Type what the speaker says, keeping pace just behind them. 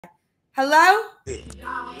Hello?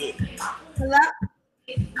 Hello?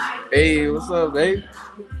 Hey, what's up, babe?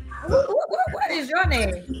 What is your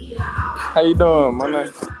name? How you doing? Hello?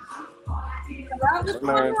 What's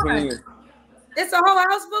My going name on? Twin. It's a whole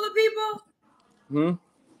house full of people? Hmm?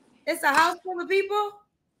 It's a house full of people?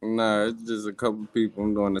 Nah, it's just a couple people.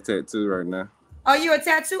 I'm doing a tattoo right now. Are you a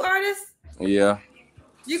tattoo artist? Yeah.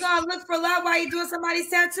 You gonna look for love while you doing somebody's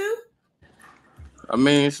tattoo? I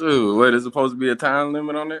mean, shoot, what, is supposed to be a time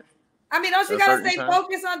limit on it? I mean, don't you A gotta certain stay time?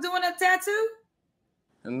 focused on doing a tattoo?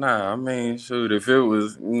 Nah, I mean, shoot, if it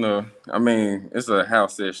was, I mean, it's a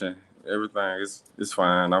house session. Everything is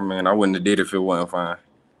fine. I mean, I wouldn't have did it if it wasn't fine.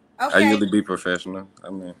 I Okay, usually be professional. I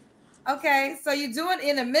mean, okay. So you're doing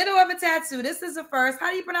in the middle of a tattoo. This is the first.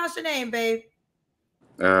 How do you pronounce your name, babe?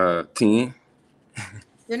 10.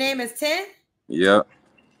 Your name is 10? Yep.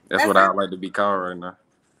 That's That's what not, I like to be called right now.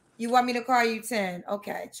 you want me to call you 10.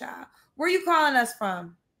 Okay, child. Where are you calling us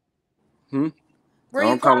from? Hmm? Where are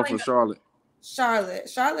you I'm calling calling? from Charlotte. Charlotte.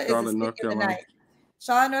 Charlotte is the Charlotte, city North of the Carolina. night.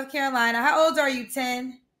 Charlotte, North Carolina. How old are you?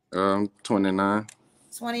 10? 29.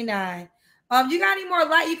 29. You got any more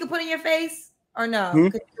light you can put in your face? Or no? Hmm?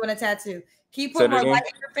 Because you're doing a tattoo. Can you Say put that more again. light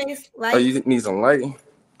in your face? Oh, Light? you need some lighting?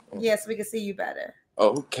 Yes, we can see you better.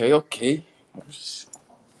 Oh, okay, okay.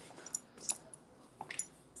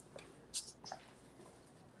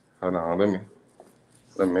 Hold on, let me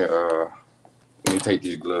take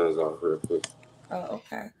these gloves off real quick. Oh,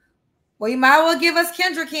 okay. Well, you might well give us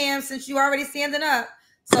Kendra Cam since you already standing up.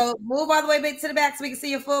 So move all the way back to the back so we can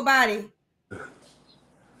see your full body.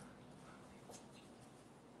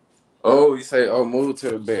 Oh, you say, oh, move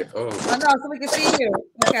to the back. Oh Oh, no, so we can see you.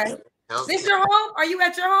 Okay. This your home? Are you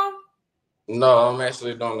at your home? no, I'm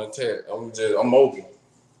actually doing the tech. I'm mobile.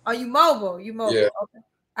 Are you mobile? You Yeah. mobile. Okay.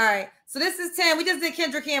 All right. So this is 10. We just did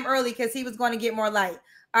Kendra Cam early because he was going to get more light.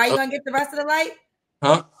 Are you Oh, going to get the rest of the light?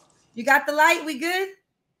 huh? You got the light? We good?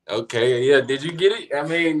 Okay, yeah. Did you get it? I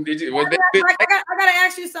mean, did you? Yeah, Was that I, bit? got, I, got, I got to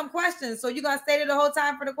ask you some questions. So you going to stay there the whole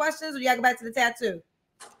time for the questions or you got to go back to the tattoo?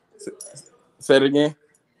 Say it again.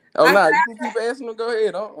 Oh, I nah, said, you can keep asking them. Go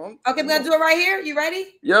ahead. okay, we're going to do it right here. You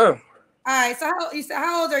ready? Yeah. All right. So you said,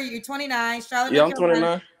 how old are you? 29, Charlotte, Yeah, North I'm Carolina.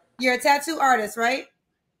 29. You're a tattoo artist, right?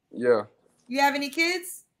 Yeah. You have any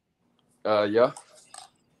kids? Yeah.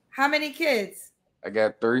 How many kids? I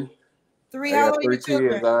got 3. Three. I How got old are your 3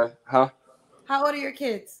 children? kids. Huh? How old are your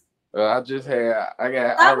kids? I got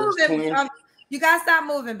Stop Irish moving. twins. You got to stop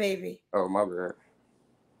moving, baby. Oh, my bad.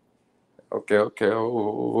 Okay, okay.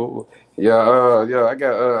 Oh. Yeah, yeah. I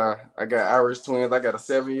got Irish twins. I got a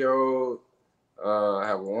 7-year-old. I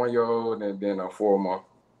have a 1-year-old, and then a 4-month.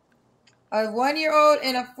 A 1-year-old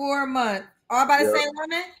and a 4-month. All by the Yeah, same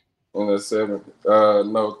woman? and a 7.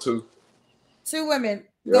 No, 2. Two women.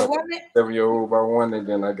 The Yeah, woman, 7-year-old by one, and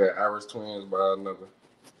then I got Irish twins by another.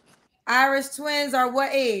 Irish twins are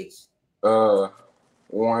what age? Uh,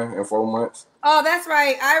 1 and 4 months. Oh, that's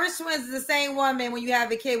right. Irish twins is the same woman when you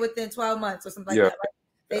have a kid within 12 months or something like Yeah. that, right?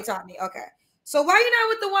 They taught me. Okay. So why you not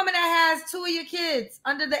with the woman that has 2 of your kids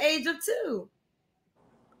under the age of 2?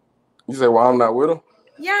 You say, well, I'm not with them?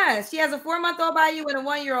 Yes, she has a 4-month-old by you and a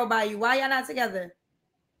 1-year-old by you. Why y'all not together?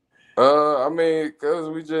 I mean, cause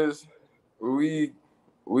we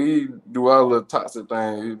do our little toxic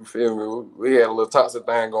thing. You feel me? We had a little toxic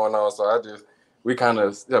thing going on, so we kind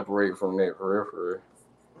of separate from that for real, for real.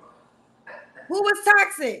 Who was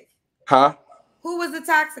toxic? Huh? Who was the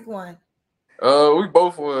toxic one? We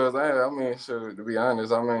both was. I mean, sure. To be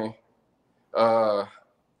honest, I mean, uh,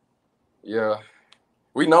 yeah,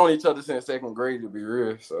 we known each other since 2nd grade. To be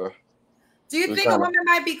real, so Do you we think a kind of. woman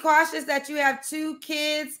might be cautious that you have 2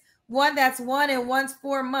 kids, one that's 1 and one's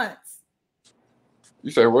 4 months?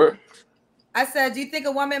 You say what? I said, do you think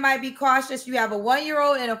a woman might be cautious? You have a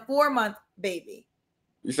 1-year-old and a 4-month baby.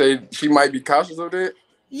 You say she might be cautious of that?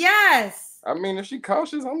 Yes. I mean, if she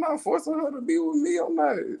cautious, I'm not forcing her to be with me. I'm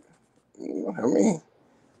not. I mean,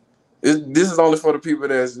 this is only for the people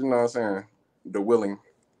that's, what I'm saying, the willing.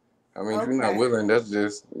 I mean, if you're not Okay. willing, that's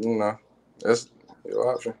just, that's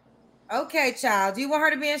your option. Okay, child. Do you want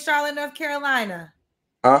her to be in Charlotte, North Carolina?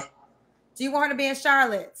 Huh? Do you want her to be in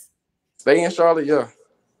Charlotte? Stay in Charlotte, yeah.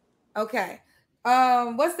 Okay.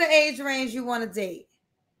 What's the age range you want to date?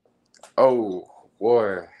 Oh,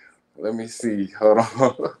 boy. Let me see. Hold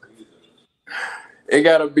on. It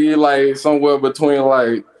gotta be like somewhere between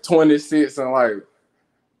like 26 and like,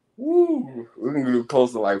 woo, we can do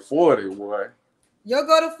close to like 40, boy. You'll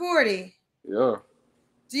go to 40. Yeah.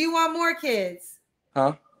 Do you want more kids?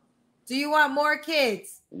 Huh? Do you want more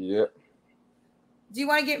kids? Yeah. Do you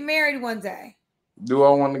want to get married one day? Do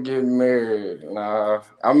I want to get married? Nah.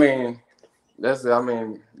 I mean, that's it. I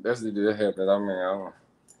mean, that's it. That happened. I mean, I don't.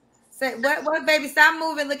 Say what, baby? Stop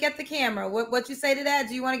moving. Look at the camera. What you say to that?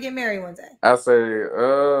 Do you want to get married one day? I say,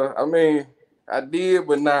 I mean, I did,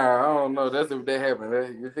 but nah, I don't know. That's if that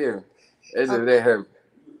happened. You feel me? That's if that happened.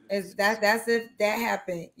 That's if that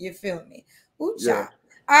happened. You feel me? Ooh, Yeah.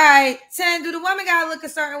 All right, 10. Do the woman gotta look a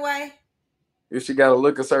certain way? If she gotta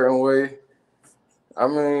look a certain way, I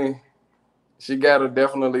mean, she gotta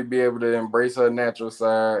definitely be able to embrace her natural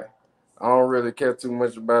side. I don't really care too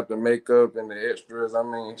much about the makeup and the extras. I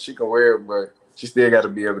mean, she can wear it, but she still got to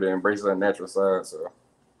be able to embrace her natural side. So,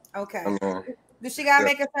 okay. I mean, do she gotta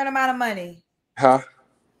make a certain amount of money? Huh?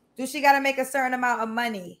 Do she gotta make a certain amount of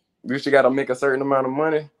money? Do she gotta make a certain amount of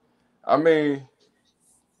money? I mean,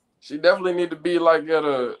 she definitely need to be like at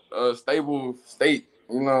a stable state.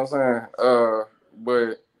 You know what I'm saying?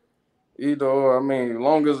 But either or, I mean,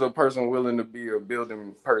 long as a person willing to be a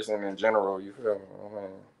building person in general, you feel me?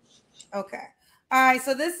 Okay. All right.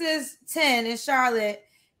 So this is 10 in Charlotte.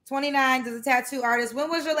 29 is a tattoo artist. When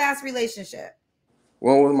was your last relationship?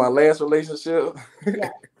 When was my last relationship? Yeah.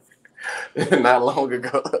 Not long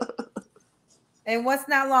ago. And what's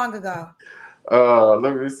not long ago?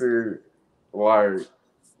 Let me see. Like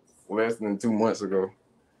less than 2 months ago.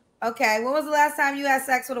 Okay. When was the last time you had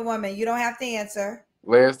sex with a woman? You don't have to answer.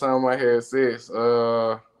 Last time I had sex,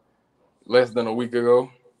 less than a week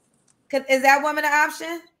ago. Is that woman an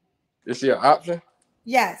option? Is she an option?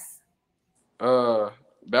 Yes. That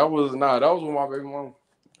was with my baby mama.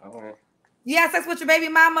 You had sex with your baby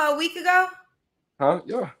mama a week ago? Huh?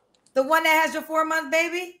 Yeah. The one that has your 4-month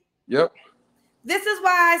baby? Yep. This is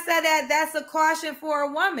why I said that that's a caution for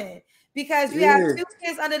a woman. Because you have 2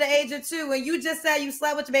 kids under the age of 2, and you just said you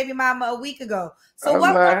slept with your baby mama a week ago. So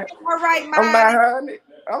what woman in her right mind? I'm not hiding it.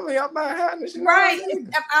 I mean, I'm not hiding it. Right.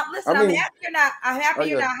 Listen, I'm happy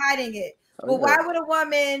you're not hiding it. But why would a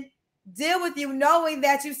woman deal with you knowing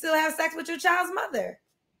that you still have sex with your child's mother?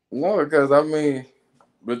 No, because I mean,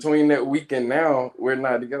 between that week and now, we're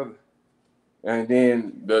not together. And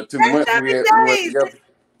then the 2 months we were together.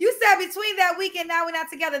 You said between that week and now we're not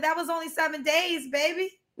together. That was only 7 days,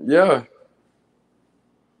 baby. Yeah.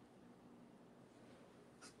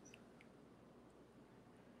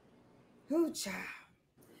 Ooh, child.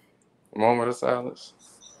 Moment of silence.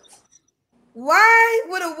 Why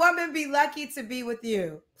would a woman be lucky to be with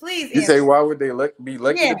you? Please answer. You say why would they be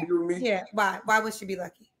lucky to be with me? Yeah, why? Why would she be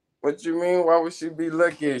lucky? What you mean? Why would she be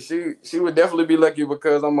lucky? She would definitely be lucky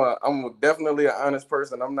because I'm definitely an honest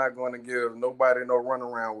person. I'm not going to give nobody no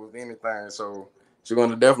runaround with anything. So she's going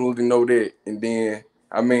to definitely know that. And then,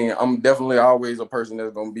 I mean, I'm definitely always a person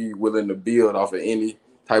that's going to be willing to build off of any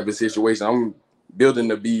type of situation. I'm building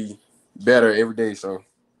to be better every day. So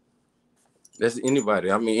that's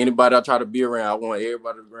anybody. I mean, anybody I try to be around, I want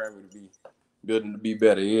everybody around me to be building to be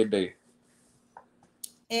better every day.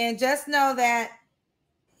 And just know that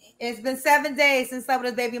it's been 7 days since I slept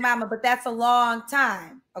with his baby mama, but that's a long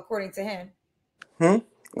time, according to him. No,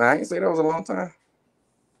 I ain't say that was a long time.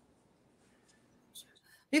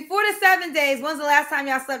 Before the 7 days, when's the last time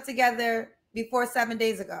y'all slept together before 7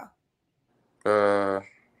 days ago? I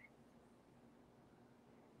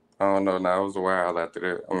don't know. Now it was a while after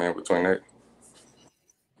that. I mean, between that.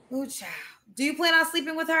 Ooh, child. Do you plan on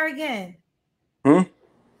sleeping with her again? Do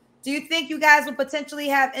you think you guys will potentially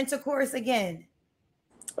have intercourse again?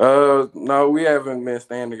 No, we haven't been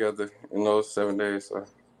staying together in those 7 days. So.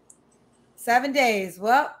 7 days.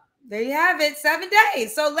 Well, there you have it. 7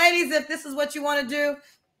 days. So, ladies, if this is what you want to do,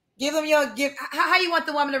 give them how you want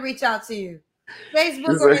the woman to reach out to you?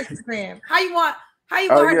 Facebook or Instagram? How you want her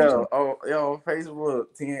to Facebook.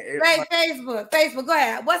 10X. Right, Facebook. Go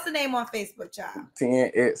ahead. What's the name on Facebook, child?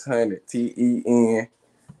 10X Hunnit. TENX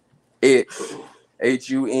HUNNIT.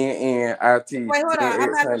 Wait, hold on.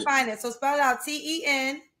 I'm having to find it. So spell it out.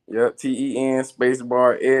 TEN. Yep. TEN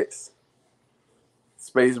spacebar X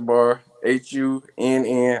spacebar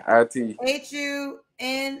HUNNIT.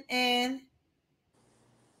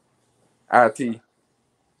 HUNNIT.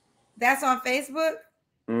 That's on Facebook?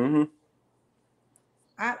 Mm-hmm.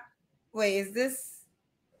 Wait, is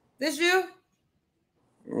this you?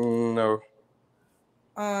 No.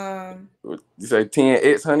 You say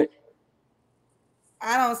 10X Hunnit?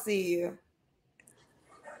 I don't see you.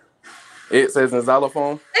 It says in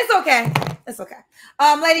xylophone. It's okay.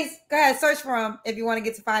 Ladies, go ahead, search for them if you want to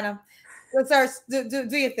get to find them. Go search.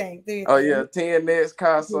 Do your thing. Yeah, 10X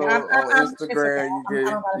Castle on Instagram.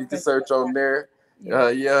 You can search on there.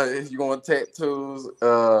 If you want tattoos,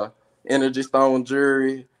 energy stone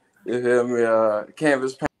jewelry, you hear me?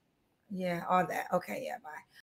 Canvas paint. Yeah, all that. Okay, yeah, bye.